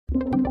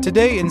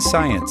Today in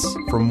Science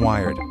from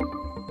Wired.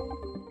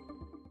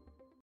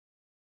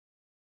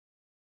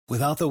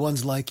 Without the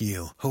ones like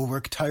you, who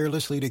work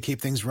tirelessly to keep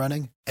things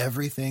running,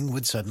 everything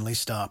would suddenly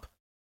stop.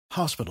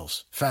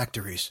 Hospitals,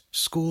 factories,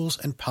 schools,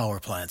 and power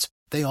plants,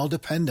 they all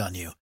depend on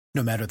you.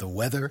 No matter the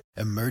weather,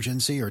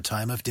 emergency, or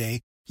time of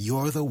day,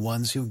 you're the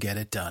ones who get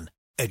it done.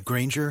 At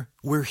Grainger,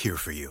 we're here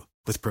for you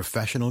with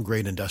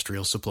professional-grade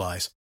industrial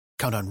supplies.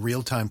 Count on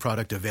real-time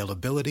product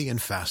availability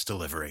and fast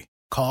delivery.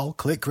 Call,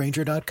 click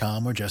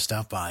Grainger.com, or just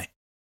stop by.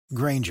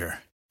 Grainger,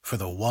 for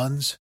the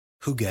ones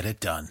who get it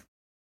done.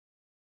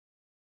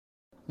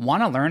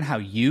 Want to learn how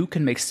you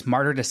can make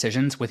smarter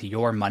decisions with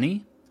your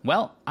money?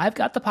 Well, I've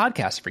got the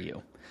podcast for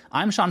you.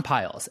 I'm Sean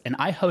Piles, and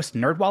I host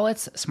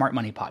NerdWallet's Smart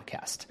Money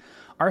Podcast.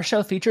 Our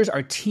show features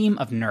our team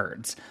of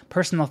nerds,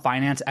 personal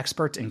finance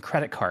experts in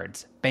credit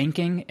cards,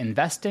 banking,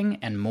 investing,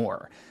 and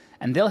more.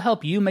 And they'll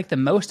help you make the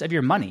most of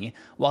your money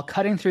while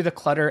cutting through the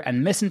clutter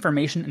and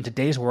misinformation in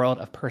today's world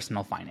of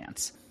personal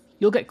finance.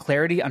 You'll get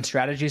clarity on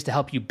strategies to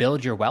help you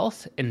build your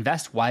wealth,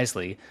 invest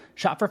wisely,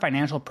 shop for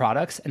financial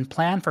products, and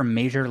plan for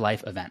major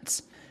life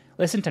events.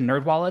 Listen to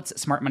NerdWallet's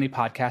Smart Money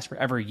Podcast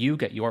wherever you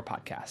get your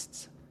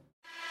podcasts.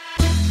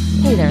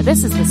 Hey there,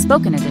 this is the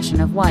spoken edition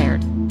of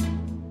Wired.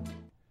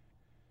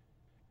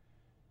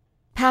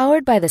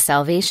 Powered by the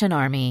Salvation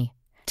Army.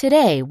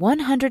 Today,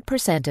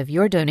 100% of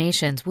your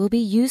donations will be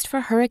used for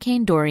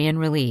Hurricane Dorian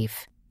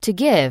relief. To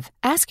give,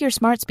 ask your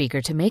smart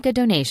speaker to make a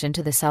donation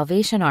to the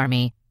Salvation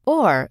Army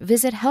or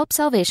visit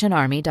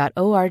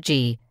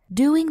helpsalvationarmy.org,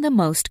 doing the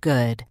most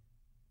good.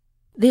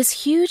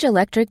 This huge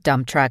electric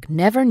dump truck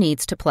never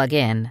needs to plug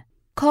in.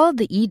 Called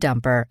the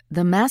eDumper,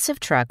 the massive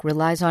truck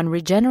relies on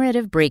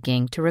regenerative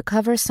braking to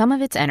recover some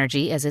of its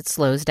energy as it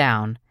slows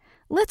down.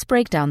 Let's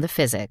break down the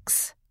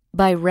physics.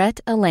 By Rhett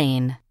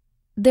Elaine.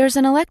 There's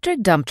an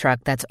electric dump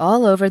truck that's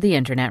all over the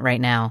internet right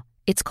now.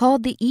 It's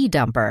called the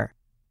eDumper.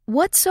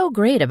 What's so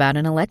great about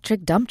an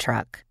electric dump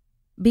truck?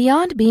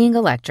 Beyond being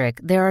electric,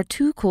 there are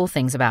two cool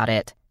things about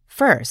it.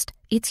 First,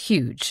 it's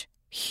huge.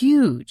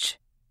 Huge.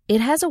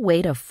 It has a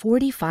weight of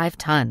 45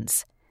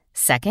 tons.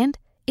 Second,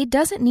 it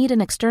doesn't need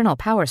an external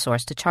power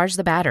source to charge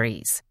the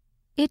batteries.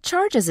 It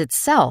charges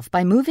itself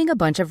by moving a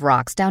bunch of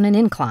rocks down an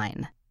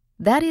incline.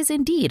 That is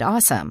indeed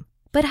awesome.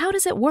 But how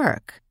does it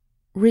work?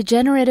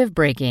 Regenerative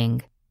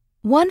braking.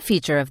 One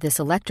feature of this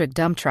electric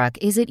dump truck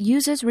is it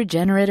uses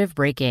regenerative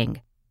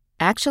braking.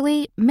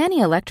 Actually,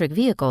 many electric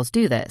vehicles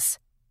do this.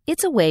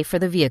 It's a way for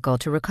the vehicle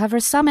to recover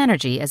some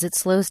energy as it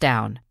slows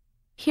down.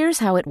 Here's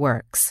how it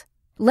works.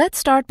 Let's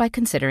start by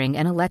considering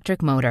an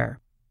electric motor.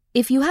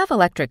 If you have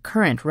electric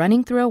current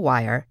running through a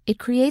wire, it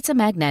creates a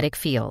magnetic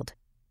field.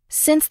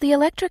 Since the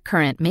electric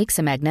current makes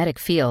a magnetic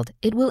field,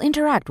 it will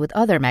interact with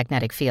other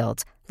magnetic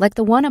fields, like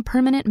the one a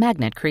permanent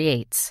magnet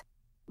creates.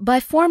 By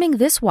forming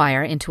this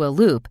wire into a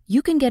loop,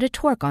 you can get a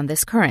torque on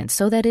this current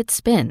so that it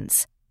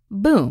spins.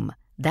 Boom!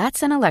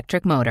 That's an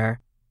electric motor.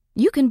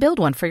 You can build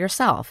one for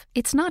yourself.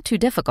 It's not too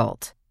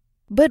difficult.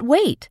 But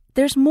wait,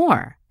 there's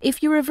more.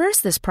 If you reverse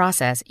this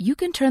process, you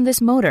can turn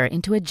this motor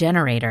into a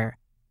generator.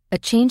 A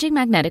changing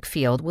magnetic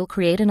field will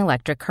create an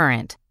electric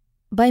current.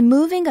 By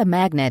moving a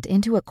magnet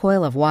into a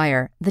coil of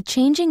wire, the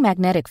changing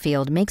magnetic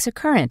field makes a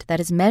current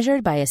that is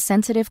measured by a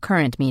sensitive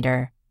current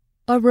meter.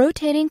 A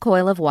rotating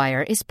coil of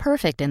wire is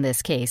perfect in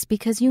this case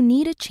because you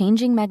need a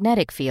changing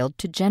magnetic field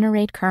to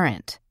generate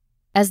current.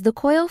 As the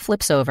coil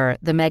flips over,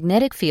 the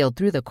magnetic field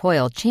through the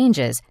coil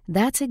changes.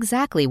 That's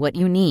exactly what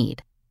you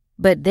need.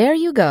 But there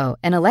you go,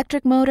 an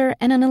electric motor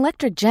and an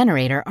electric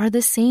generator are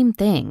the same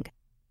thing.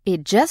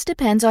 It just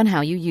depends on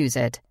how you use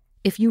it.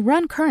 If you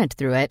run current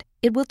through it,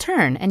 it will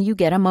turn and you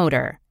get a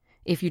motor.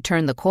 If you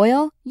turn the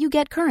coil, you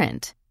get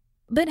current.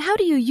 But how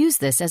do you use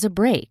this as a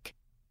brake?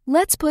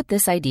 Let's put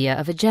this idea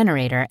of a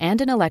generator and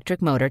an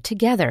electric motor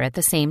together at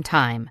the same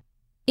time.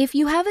 If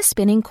you have a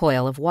spinning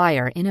coil of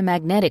wire in a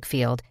magnetic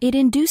field, it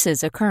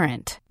induces a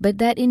current. But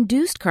that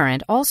induced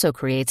current also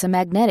creates a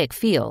magnetic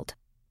field.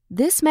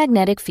 This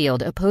magnetic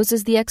field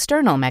opposes the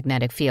external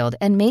magnetic field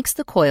and makes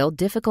the coil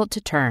difficult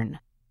to turn.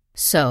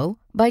 So,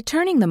 by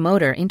turning the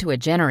motor into a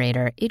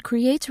generator, it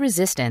creates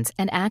resistance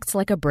and acts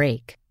like a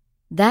brake.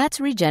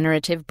 That's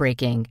regenerative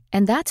braking,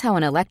 and that's how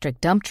an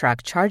electric dump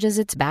truck charges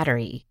its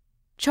battery.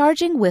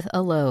 Charging with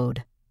a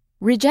load.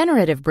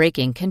 Regenerative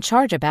braking can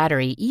charge a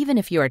battery even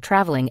if you are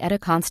traveling at a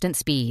constant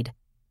speed.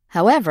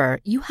 However,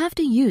 you have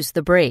to use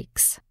the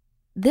brakes.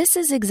 This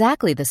is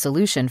exactly the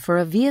solution for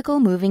a vehicle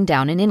moving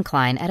down an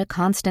incline at a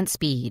constant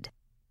speed.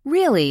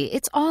 Really,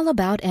 it's all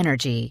about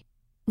energy.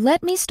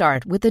 Let me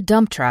start with the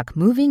dump truck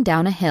moving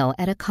down a hill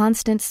at a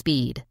constant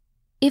speed.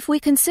 If we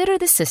consider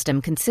the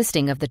system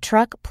consisting of the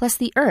truck plus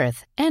the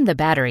earth and the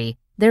battery,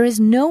 there is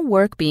no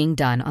work being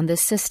done on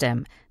this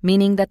system,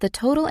 meaning that the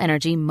total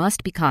energy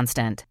must be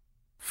constant.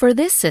 For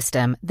this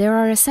system, there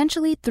are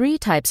essentially three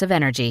types of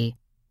energy: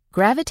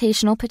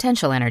 gravitational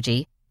potential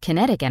energy,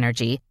 kinetic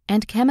energy,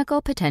 and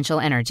chemical potential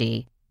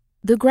energy.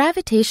 The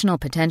gravitational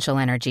potential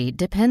energy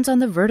depends on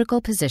the vertical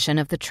position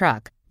of the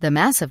truck, the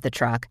mass of the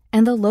truck,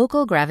 and the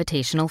local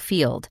gravitational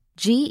field,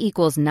 G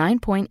equals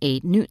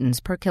 9.8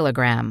 newtons per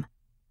kilogram.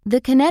 The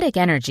kinetic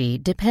energy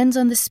depends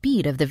on the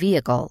speed of the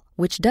vehicle,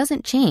 which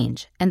doesn't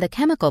change, and the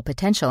chemical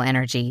potential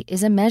energy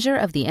is a measure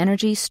of the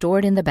energy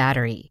stored in the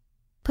battery.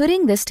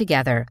 Putting this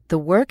together, the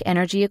work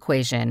energy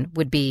equation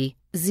would be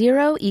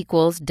 0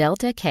 equals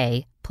delta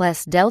K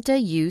plus delta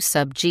U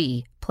sub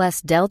G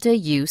plus delta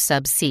U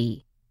sub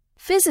C.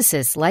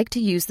 Physicists like to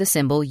use the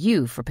symbol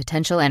U for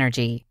potential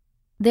energy.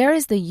 There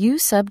is the U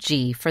sub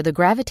G for the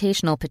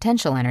gravitational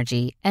potential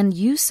energy and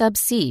U sub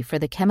C for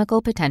the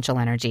chemical potential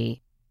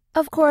energy.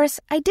 Of course,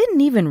 I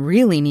didn't even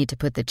really need to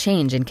put the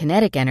change in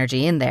kinetic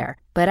energy in there,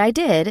 but I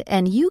did,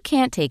 and you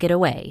can't take it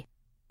away.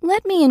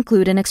 Let me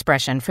include an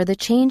expression for the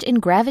change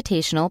in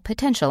gravitational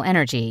potential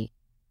energy.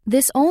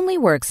 This only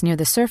works near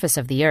the surface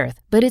of the Earth,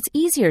 but it's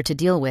easier to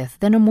deal with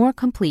than a more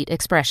complete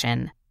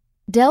expression.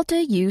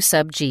 Delta U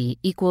sub G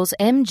equals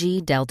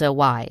mg delta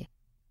Y.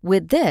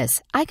 With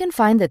this, I can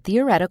find the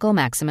theoretical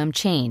maximum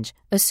change,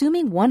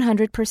 assuming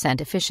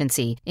 100%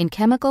 efficiency in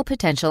chemical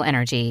potential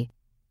energy.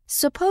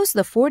 Suppose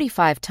the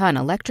 45-ton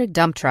electric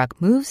dump truck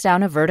moves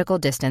down a vertical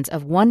distance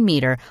of 1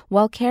 meter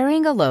while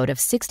carrying a load of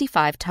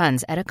 65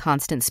 tons at a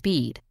constant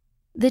speed.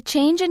 The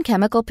change in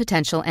chemical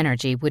potential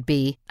energy would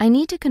be, I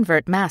need to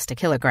convert mass to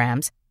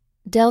kilograms,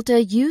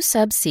 delta U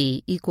sub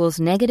C equals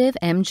negative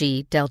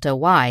mg delta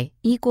Y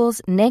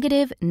equals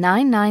negative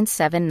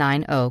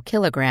 99790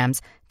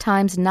 kilograms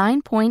times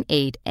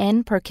 9.8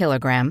 N per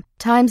kilogram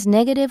times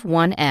negative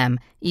 1 M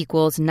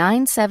equals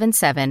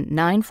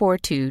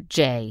 977942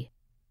 J.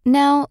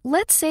 Now,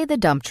 let's say the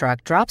dump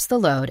truck drops the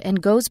load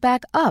and goes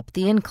back up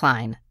the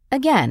incline.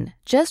 Again,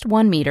 just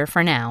 1 meter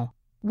for now.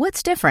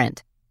 What's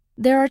different?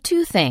 There are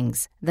two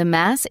things. The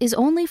mass is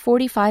only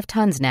 45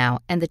 tons now,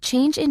 and the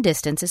change in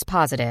distance is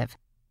positive.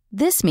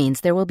 This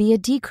means there will be a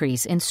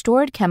decrease in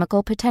stored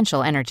chemical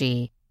potential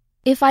energy.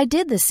 If I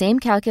did the same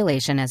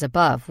calculation as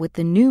above with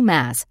the new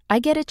mass, I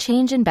get a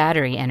change in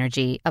battery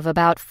energy of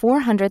about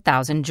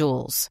 400,000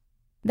 joules.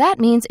 That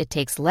means it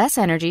takes less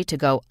energy to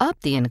go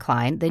up the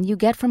incline than you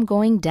get from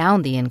going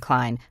down the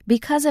incline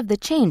because of the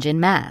change in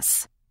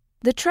mass.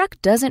 The truck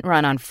doesn't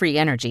run on free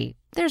energy.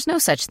 There's no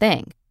such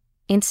thing.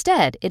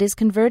 Instead, it is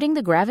converting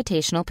the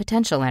gravitational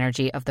potential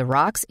energy of the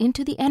rocks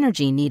into the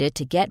energy needed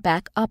to get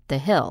back up the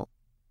hill.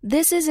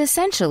 This is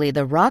essentially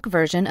the rock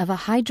version of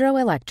a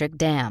hydroelectric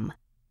dam.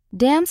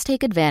 Dams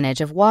take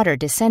advantage of water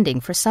descending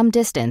for some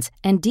distance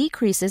and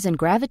decreases in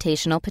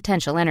gravitational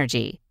potential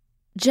energy.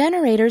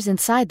 Generators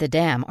inside the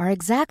dam are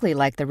exactly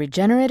like the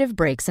regenerative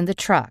brakes in the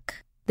truck.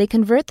 They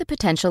convert the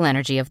potential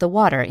energy of the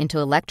water into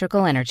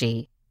electrical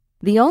energy.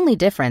 The only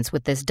difference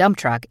with this dump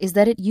truck is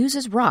that it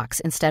uses rocks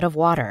instead of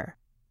water.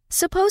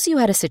 Suppose you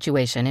had a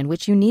situation in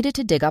which you needed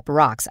to dig up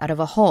rocks out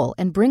of a hole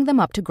and bring them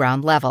up to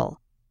ground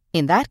level.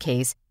 In that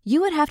case,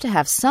 you would have to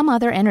have some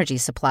other energy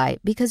supply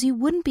because you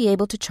wouldn't be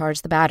able to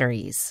charge the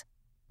batteries.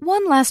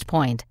 One last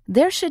point,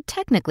 there should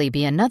technically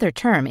be another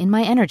term in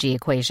my energy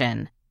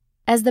equation.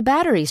 As the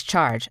batteries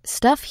charge,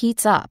 stuff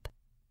heats up.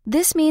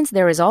 This means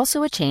there is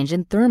also a change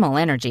in thermal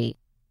energy.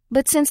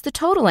 But since the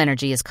total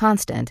energy is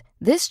constant,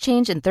 this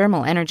change in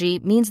thermal energy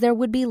means there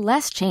would be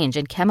less change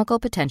in chemical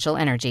potential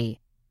energy.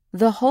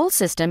 The whole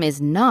system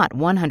is not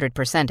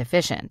 100%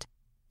 efficient.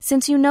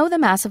 Since you know the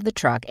mass of the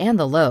truck and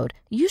the load,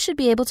 you should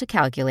be able to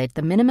calculate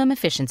the minimum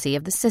efficiency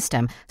of the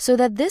system so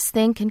that this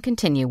thing can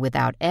continue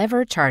without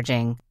ever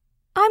charging.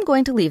 I'm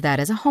going to leave that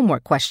as a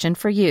homework question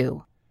for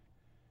you.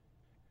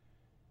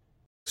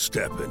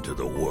 Step into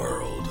the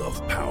world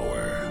of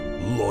power,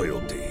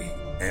 loyalty,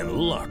 and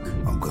luck.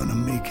 I'm gonna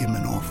make him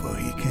an offer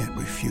he can't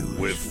refuse.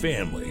 With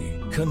family,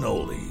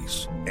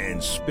 cannolis,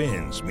 and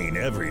spins mean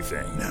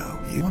everything. Now,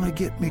 you wanna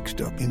get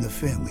mixed up in the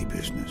family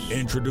business.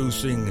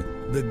 Introducing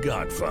The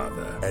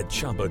Godfather at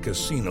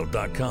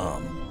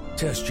ChumbaCasino.com.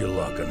 Test your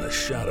luck in the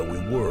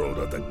shadowy world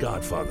of The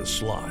Godfather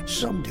slot.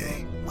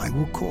 Someday, I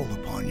will call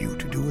upon you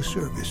to do a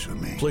service for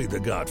me. Play The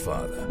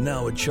Godfather,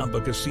 now at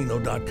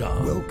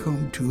ChumbaCasino.com.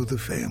 Welcome to the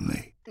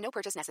family. No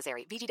purchase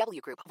necessary.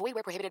 VGW Group. Void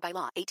where prohibited by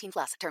law. 18+.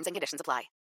 Terms and conditions apply.